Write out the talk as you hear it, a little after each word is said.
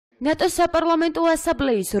ნატოს საპარლამენტო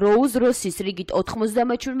ასამბლეის როუზ როსის რიგით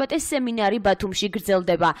 97 სემინარი ბათუმში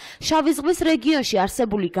გრძელდება. შავი ზღვის რეგიონში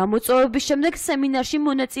არსებული გამოწვევების შემდეგ სემინარში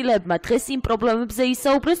მონაწილეებმა დღეს იმ პრობლემებზე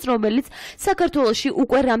ისაუბრეს, რომელიც საქართველოში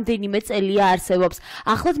უკვე რამდენიმე წელია არსებობს.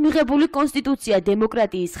 ახლად მიღებული კონსტიტუცია,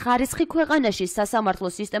 დემოკრატიის ხარისხი, ქვეყანაში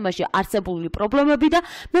სასამართლო სისტემაში არსებული პრობლემები და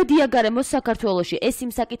მედია-გარემო საქართველოში. ეს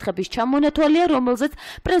იმ საკითხების ჩამონათვალია, რომელზეც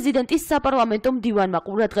პრეზიდენტის საპარლამენტო მდივანმა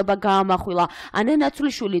ყურადღება გაამახვილა. ანა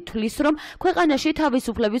ნაცვლიშვილი თვლის, რომ ქვეყანაში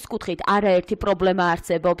თავისუფლების კუთხით არაერთი პრობლემა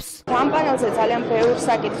არსებობს. ამ პანელზე ძალიან ბევრ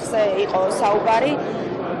საკითხზე იყო საუბარი.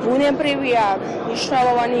 ბუნებრივია,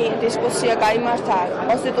 მნიშვნელოვანი დისკუსია გაიმართა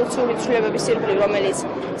კონსტიტუციური ცვლილებების ირგვლივ, რომელიც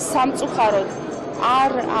სამწუხაროდ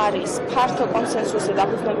არ არის ფართო კონსენსუსით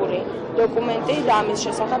დაფუძნებული დოკუმენტი და ამის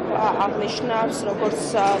შესახებ აღნიშნავს როგორც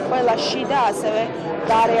ყველა შიდა, ასევე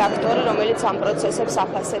გარე აქტორი, რომელიც ამ პროცესებს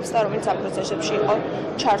აფასებს და რომელიც ამ პროცესებში იყო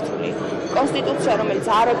ჩართული. კონსტიტუცია, რომელიც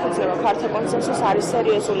არ ეფუძნება ფართო კონსენსუსს, არის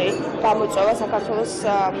სერიოზული გამოწვევა საქართველოს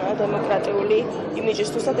დემოკრატიული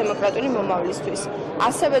იმიჯისთვის და დემოკრატიული მომავლისთვის.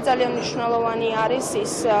 ასევე ძალიან მნიშვნელოვანი არის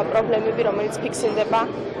ის პრობლემები, რომელიც ფიქსირდება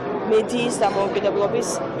მედიის დამოუკიდებლობის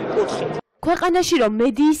კუთხით. ქვეყანაში რომ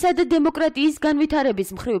მედიისა და დემოკრატიის განვითარების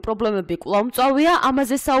მხრივ პრობლემები კვლავ მწვავეა,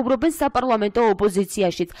 ამაზე საუბრობენ საპარლამენტო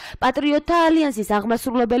ოპოზიციაშიც. პატრიოტთა ალიანსის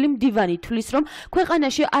აღმასრულებელი მდივანი თვლის, რომ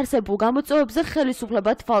ქვეყანაში არსებულ გამოწვევებზე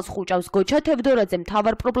ხელისუფლება თვალს ხუჭავს. გოჩა თევდორაძე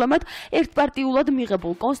მთავარ პრობლემად ერთპარტიულად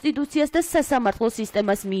მიღებულ კონსტიტუციას და სასამართლო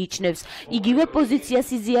სისტემას მიიჩნევს. იგივე პოზიციას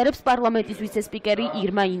იზიარებს პარლამენტის ვიცე-სპიკერი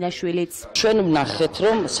ირმა ინაშვილიც. ჩვენ ვნახეთ,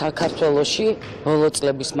 რომ საქართველოში ბოლო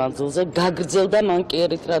წლების მანძილზე გაგრძელდა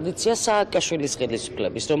მანკიერი ტრადიცია კაშვილის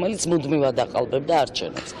ხელისუფლების, რომელიც მუდმივად აყალბებდა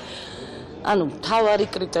არჩევნებს. ანუ მთავარი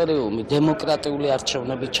კრიტერიუმი დემოკრატიული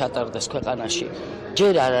არჩევნები ჩატარდეს ქვეყანაში.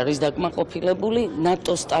 ჯერ არ არის დაკმაყოფილებული,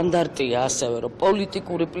 ნატოს სტანდარტია ასევე, რომ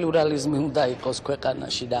პოლიტიკური პლურალიზმი უნდა იყოს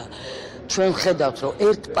ქვეყანაში და ჩვენ ხედავთ, რომ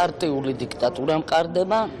ერთპარტიული დიქტატურა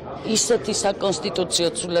მყარდება. ისეთი საკონსტიტუციო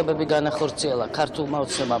ცვლილებები განახორციელა ქართულმა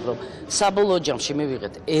ოცნებამ, რომ საბოლოო ჯამში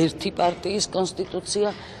მივიღეთ ერთი პარტიის კონსტიტუცია,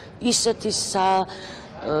 ისეთი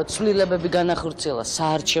ცვლილებები განახორციელა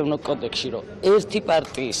საარჩევნო კოდექსში, რომ ერთი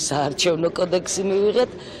პარტიის საარჩევნო კოდექსი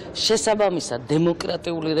მივიღეთ, შესაბამისად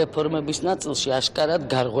დემოკრატიული რეფორმების ნაწილში აშკარად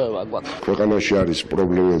გარღვევა გვაქვს. ქვეყანაში არის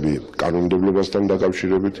პრობლემები კანონმდებლობასთან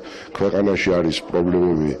დაკავშირებით, ქვეყანაში არის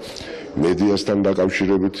პრობლემები მედიასთან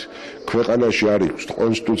დაკავშირებით, ქვეყანაში არის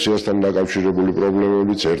კონსტიტუციასთან დაკავშირებული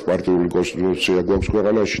პრობლემებიც, ერთპარტიული კონსტიტუცია გვაქვს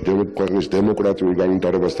ქვეყანაში, ქვეყნის დემოკრატიულ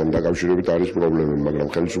განვითარებასთან დაკავშირებით არის პრობლემები, მაგრამ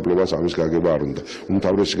ხელისუფლებას ამის გაგება არ უნდა.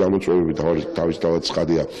 უმთავრესი გამოწვევები თავისთავად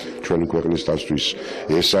ცხადია ჩვენი ქვეყნისთათვის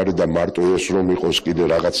ეს არის და მარტო ეს რომ იყოს კიდე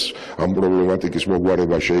რაღაც ამ პრობლემატიკის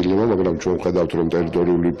მოგვარება შეიძლება, მაგრამ ჩვენ ვხედავთ, რომ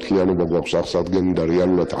ტერიტორიული მთლიანობა გვაქვს აღსადგენი და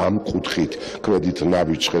რეალურად ამ კუთხით ქმედით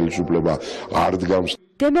ნაბიჯს ხელისუფლება არ დგამს.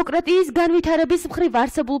 დემოკრატიის განვითარების მხრივ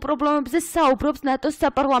არსებულ პრობლემებზე საუბრობს ნატოს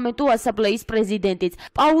საპარლამენტო ასამბლეის პრეზიდენტიც.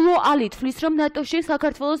 პაულო ალი თვლის, რომ ნატოში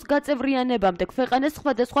საქართველოს გაწევრიანებამდე ქვეყანას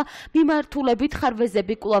სხვადასხვა მიმართულებით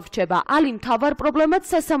ხარვეზები კვლავ რჩება. ალი მთავარ პრობლემად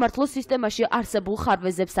სასამართლო სისტემაში არსებულ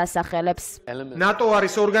ხარვეზებს ასახელებს. ნატო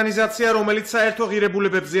არის ორგანიზაცია, რომელიც საერთო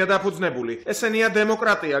ღირებულებებზეა დაფუძნებული. ესენია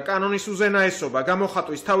დემოკრატია, კანონის უზენაესობა,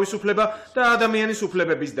 გამოხატვის თავისუფლება და ადამიანის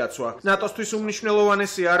უფლებების დაცვა. ნატოსთვის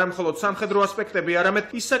უმნიშვნელოვანესია არა მხოლოდ სამხედრო ასპექტები, არამედ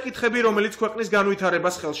ის საკითხები, რომელიც ქვეყნის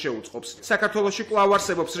განვითარებას ხელს შეუწყობს. საქართველოში კვლავ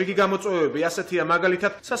არსებობს რიგი გამოწვევები, ასეთია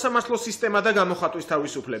მაგალითად სასამართლო სისტემა და გამოხატვის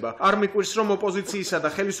თავისუფლება. არ მიკვირს, რომ ოპოზიციისა და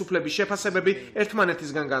ხელისუფლების შეფასებები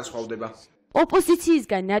ერთმანეთისგან განსხვავდება.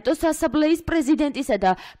 ოპოზიციისგან ნატოს ასამბლეის პრეზიდენტისა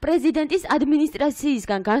და პრეზიდენტის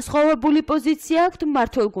ადმინისტრაციისგან განსხვავებული პოზიცია აქვთ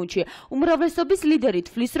მმართველ გუნდში. უმრავლესობის ლიდერი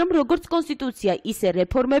თვლის, რომ როგორც კონსტიტუცია, ისე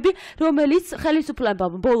რეფორმები, რომელიც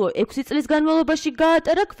ხელისუფლებამ ბოლო 6 წლის განმავლობაში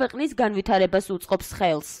გაატარა, ქვეყნის განვითარებას უწყობს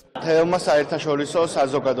ხელს. თელმა საერთაშორისო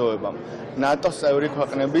საზოგადოებამ ნატოს წევრი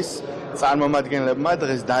ქვეყნების წარმომადგენლებმა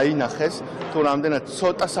დღეს დაინახეს, თუ რამდენად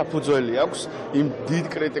ცოტა საფუძველი აქვს იმ დიდ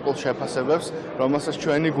კრიტიკულ შეფასებებს, რომელსაც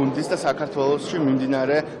ჩვენი გუნდის და საქართველოში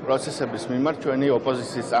მიმდინარე პროცესების მიმართ ჩვენი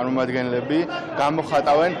ოპოზიციის წარმომადგენლები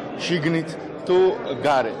გამოხატავენ შიგნით თუ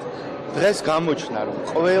გარეთ. დღეს გამოჩნდა, რომ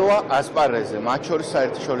ყველა ასპარეზზე, მათ შორის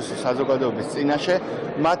საერთაშორისო საზოგადოების წინაშე,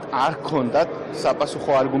 მათ არ ჰქონდათ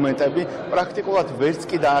საპასუხო არგუმენტები, პრაქტიკულად ვერც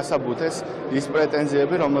კი დაასაბუთეს ის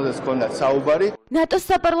პრეტენზიები, რომელზეც ჰქონდათ საუბარი. ნატოს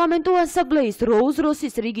საპარლამენტო ასამბლეის როუზ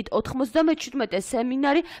როსის რიგით 97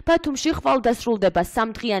 სემინარი ბათუმში ხვალ დასრულდება.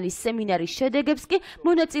 3 დღიანი სემინარის შედეგებს კი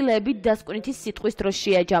მონაწილეები დასკვნითი სიტყვის დროს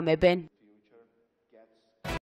შეაჯამებენ.